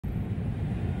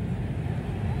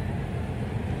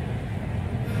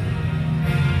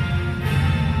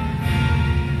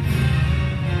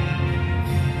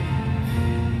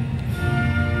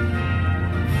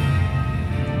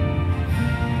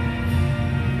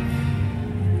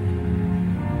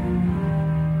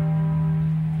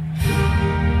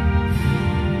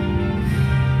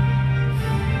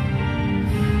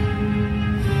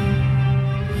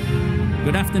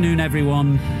afternoon,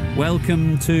 everyone.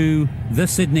 Welcome to the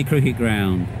Sydney Cricket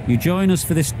Ground. You join us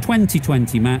for this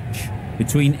 2020 match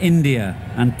between India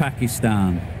and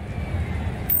Pakistan.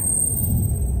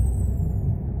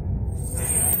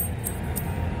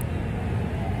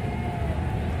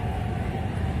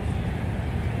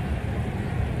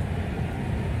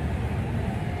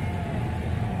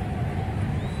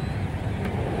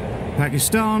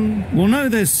 Pakistan will know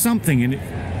there's something in it.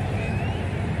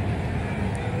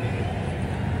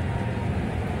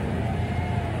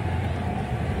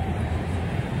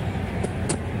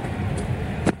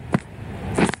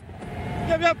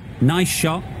 Nice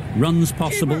shot, runs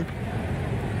possible.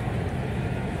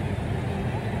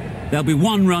 There'll be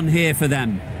one run here for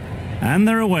them. And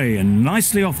they're away and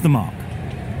nicely off the mark.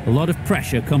 A lot of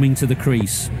pressure coming to the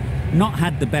crease. Not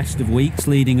had the best of weeks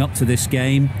leading up to this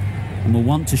game, and will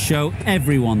want to show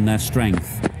everyone their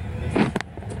strength.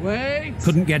 Wait.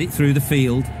 Couldn't get it through the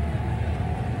field.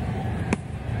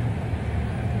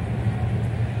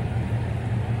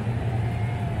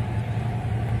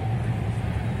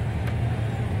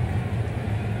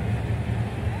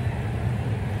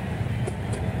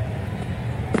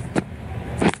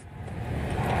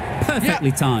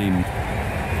 Perfectly timed.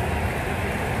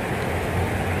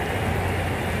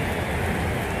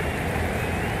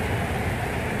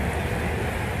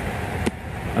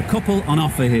 A couple on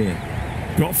offer here.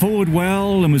 Got forward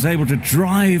well and was able to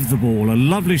drive the ball. A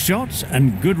lovely shot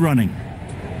and good running.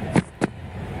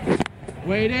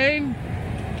 Waiting.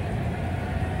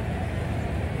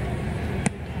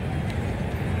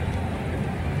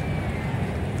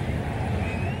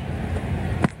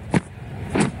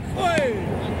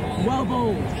 Well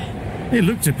bowled. It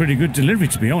looked a pretty good delivery,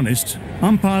 to be honest.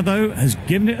 Umpire, though, has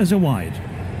given it as a wide.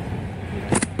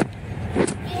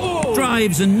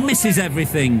 Drives and misses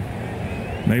everything.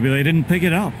 Maybe they didn't pick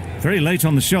it up. Very late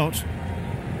on the shot.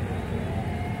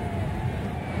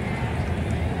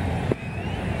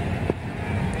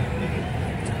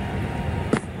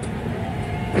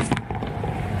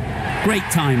 Great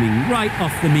timing, right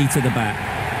off the meat of the bat.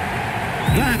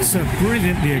 That's a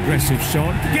brilliantly aggressive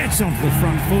shot. Gets onto the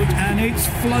front foot and it's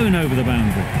flown over the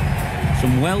boundary.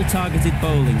 Some well-targeted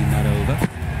bowling in that over.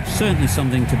 Certainly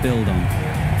something to build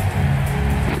on.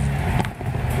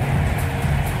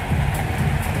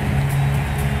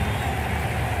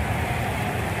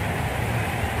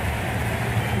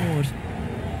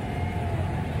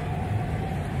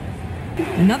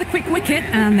 Another quick wicket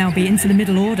and they'll be into the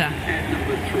middle order.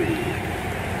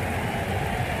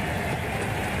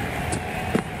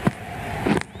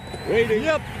 Waiting.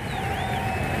 Yep.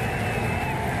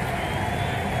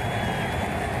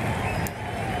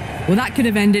 Well, that could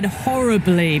have ended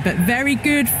horribly, but very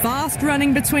good. Fast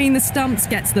running between the stumps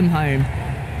gets them home.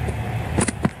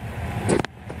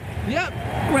 Yep.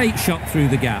 Great shot through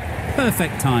the gap.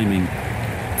 Perfect timing.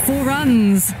 4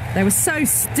 runs. They were so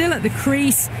still at the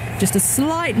crease. Just a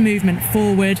slight movement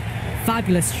forward.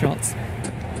 Fabulous shots.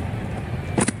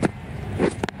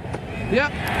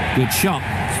 Yep. Good shot.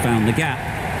 It's found the gap.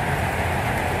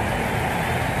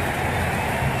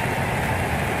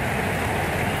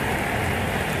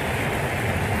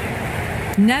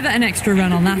 Never an extra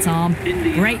run on that arm.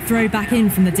 Great throw back in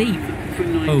from the deep.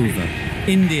 Over.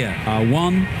 India are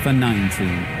 1 for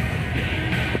 19.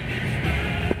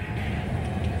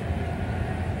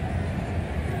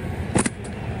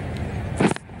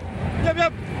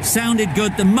 Yep. Sounded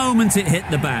good the moment it hit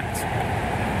the bat.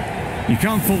 You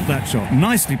can't fault that shot.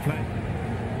 Nicely played.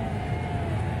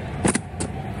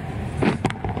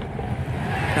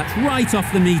 That's right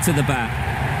off the meat of the bat.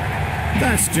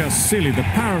 That's just silly. The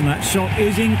power on that shot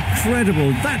is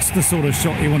incredible. That's the sort of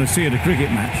shot you want to see at a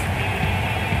cricket match.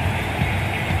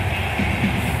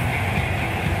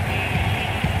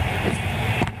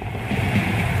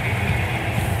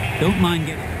 Don't mind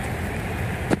getting...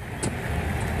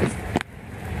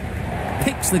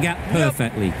 Picks the gap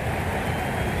perfectly.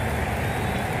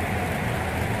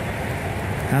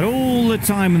 Had all the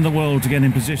time in the world to get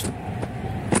in position.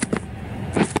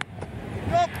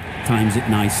 Times it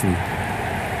nicely.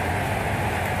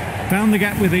 Found the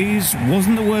gap with ease.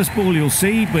 Wasn't the worst ball you'll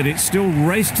see, but it still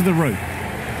raced to the rope.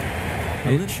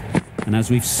 And as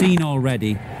we've seen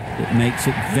already, it makes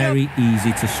it very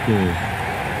easy to score.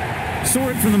 Saw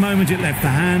it from the moment it left the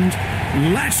hand,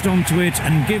 latched onto it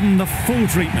and given the full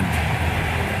treatment.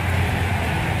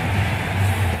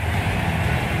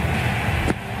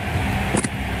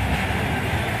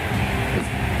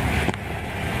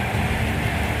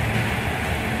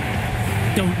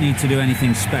 Don't need to do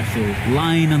anything special.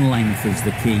 Line and length is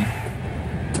the key.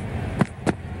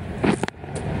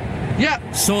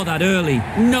 Yep. Saw that early.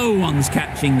 No one's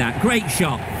catching that. Great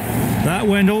shot. That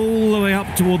went all the way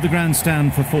up toward the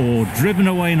grandstand for 4, driven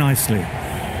away nicely.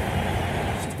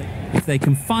 If they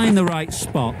can find the right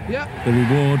spot, Yep. the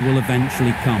reward will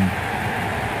eventually come.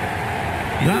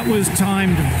 That was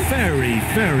timed very,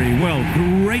 very well.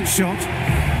 Great shot,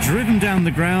 driven down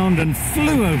the ground and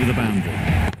flew over the boundary.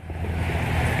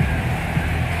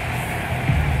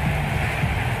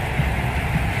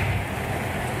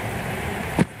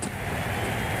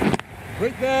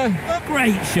 Right there.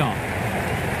 Great shot.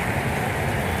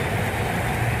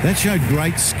 That showed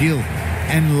great skill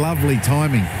and lovely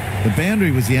timing. The boundary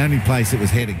was the only place it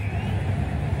was heading.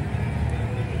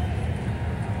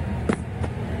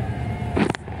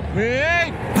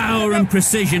 Hey. Power and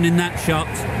precision in that shot.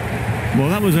 Well,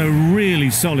 that was a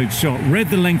really solid shot. Read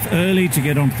the length early to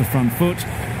get onto the front foot,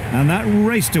 and that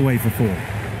raced away for 4.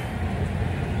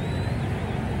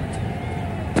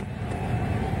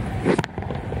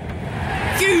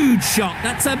 Huge shot.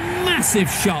 That's a massive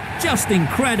shot. Just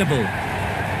incredible.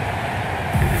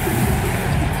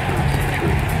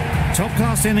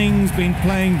 Top-class innings, been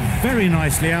playing very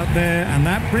nicely out there, and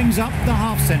that brings up the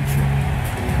half-century.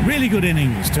 Really good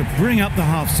innings to bring up the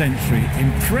half-century.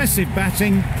 Impressive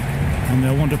batting, and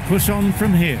they'll want to push on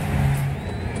from here.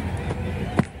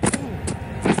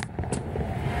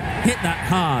 Hit that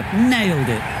hard. Nailed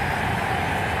it.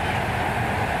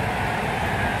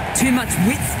 Too much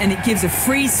width and it gives a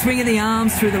free swing of the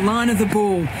arms through the line of the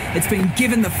ball. It's been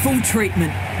given the full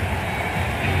treatment.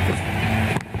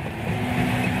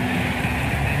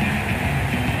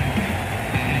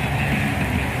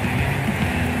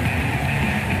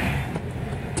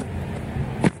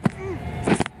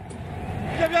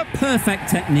 Perfect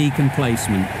technique and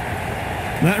placement.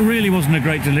 That really wasn't a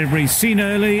great delivery. Seen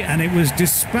early, and it was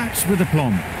dispatched with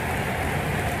aplomb.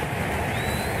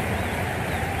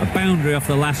 A boundary off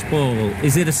the last ball.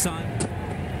 Is it a sign?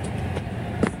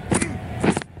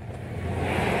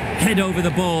 Head over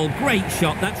the ball. Great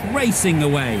shot. That's racing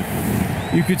away.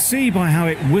 You could see by how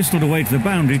it whistled away to the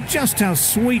boundary just how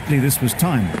sweetly this was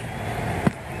timed.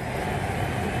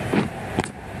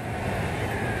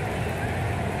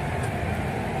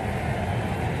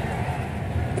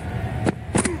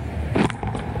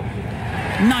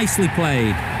 Nicely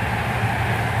played.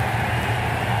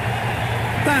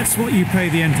 That's what you pay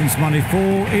the entrance money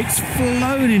for. It's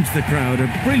flown into the crowd. A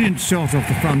brilliant shot off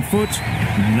the front foot.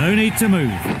 No need to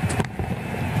move.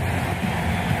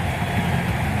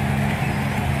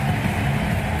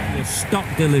 Your stop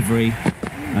delivery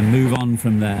and move on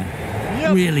from there.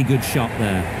 Yep. Really good shot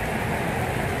there.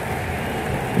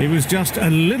 It was just a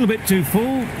little bit too full,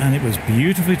 and it was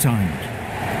beautifully timed.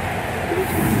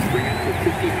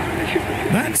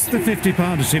 That's the 50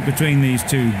 partnership between these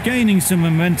two, gaining some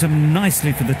momentum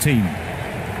nicely for the team.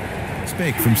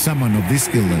 Expect from someone of this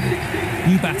skill level.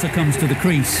 New batter comes to the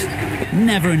crease.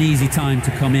 Never an easy time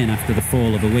to come in after the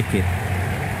fall of a wicket.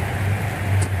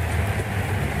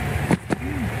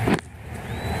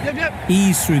 Yep.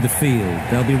 Ease through the field.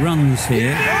 There'll be runs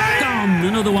here. Gone!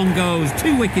 Another one goes.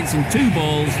 2 wickets and 2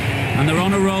 balls, and they're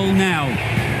on a roll now.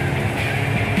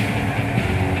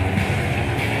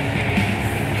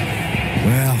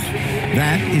 Well,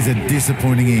 that is a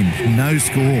disappointing end. No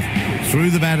score. Threw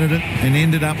the bat at it and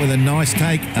ended up with a nice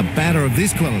take. A batter of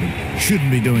this quality shouldn't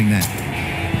be doing that.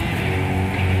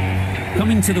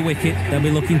 Coming to the wicket, they'll be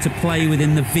looking to play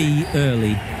within the V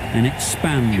early and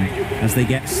expand as they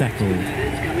get settled.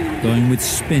 Going with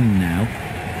spin now.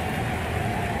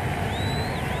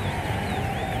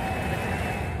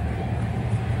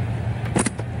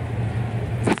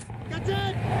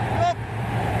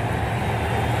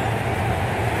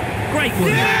 Great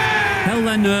work. Held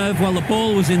their nerve while the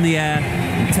ball was in the air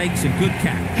and takes a good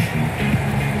catch.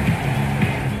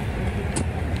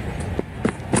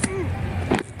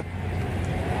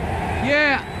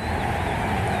 Yeah.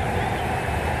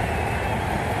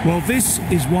 Well, this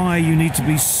is why you need to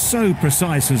be so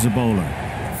precise as a bowler.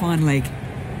 Fine leg.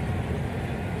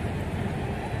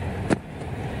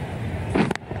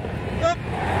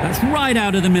 That's right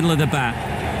out of the middle of the bat.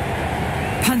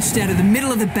 Punched out of the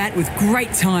middle of the bat with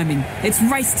great timing. It's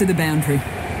raced to the boundary.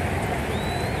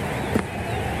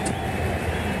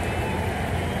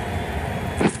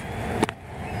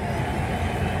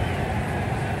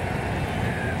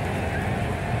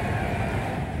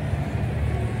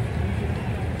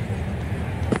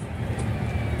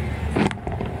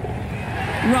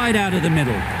 Right out of the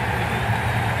middle.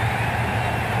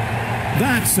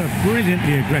 That's a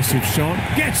brilliantly aggressive shot.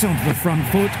 Gets onto the front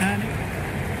foot and...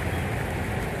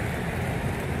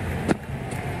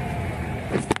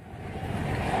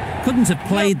 Couldn't have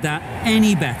played that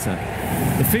any better.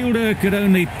 The fielder could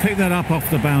only pick that up off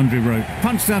the boundary rope,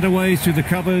 punched that away through the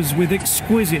covers with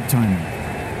exquisite timing.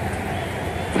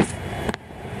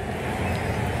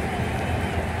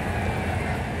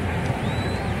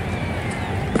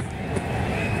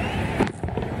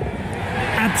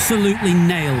 Absolutely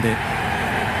nailed it.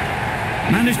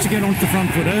 Managed to get onto the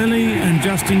front foot early and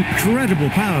just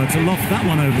incredible power to loft that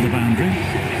one over the boundary.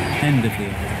 End of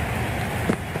here.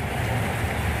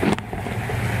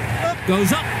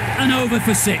 Goes up and over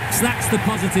for 6. That's the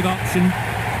positive option.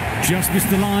 Just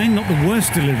missed the line, not the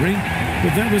worst delivery,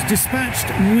 but that was dispatched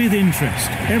with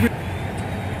interest.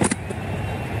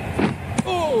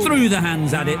 Through the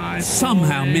hands at it,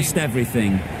 somehow missed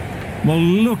everything. Well,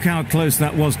 look how close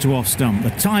that was to off stump. The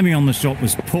timing on the shot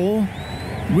was poor.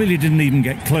 Really didn't even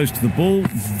get close to the ball.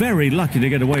 Very lucky to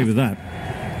get away with that.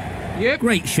 Yep.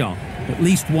 Great shot. At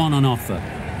least one on offer.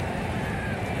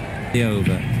 The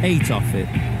over. 8 off it.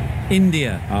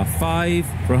 India are 5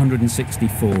 for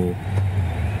 164.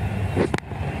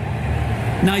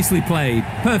 Nicely played.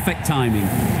 Perfect timing.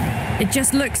 It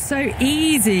just looks so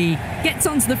easy. Gets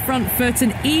onto the front foot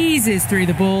and eases through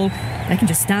the ball. They can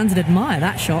just stand and admire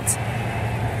that shot.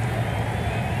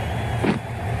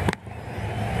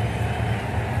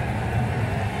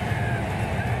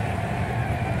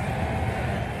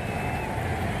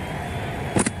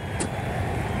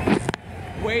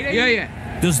 Waiting. Yeah.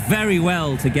 Does very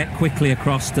well to get quickly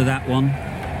across to that one.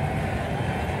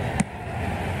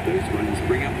 Those runs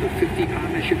bring up the 50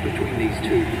 partnership between these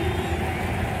two.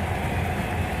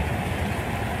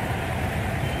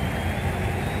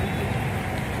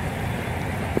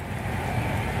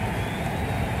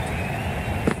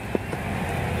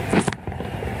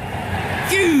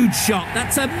 Huge shot.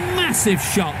 That's a massive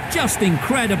shot. Just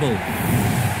incredible. Marks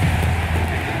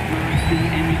the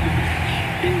end of the match.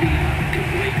 India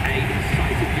complete a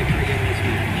decisive victory in this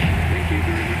match. Thank you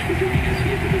very much for joining us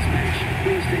here for this match.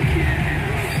 Please take care and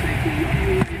drive safely on your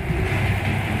way.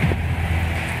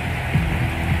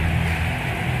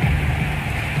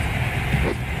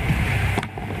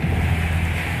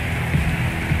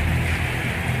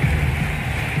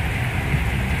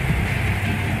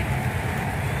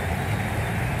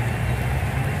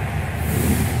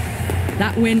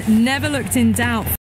 That win never looked in doubt.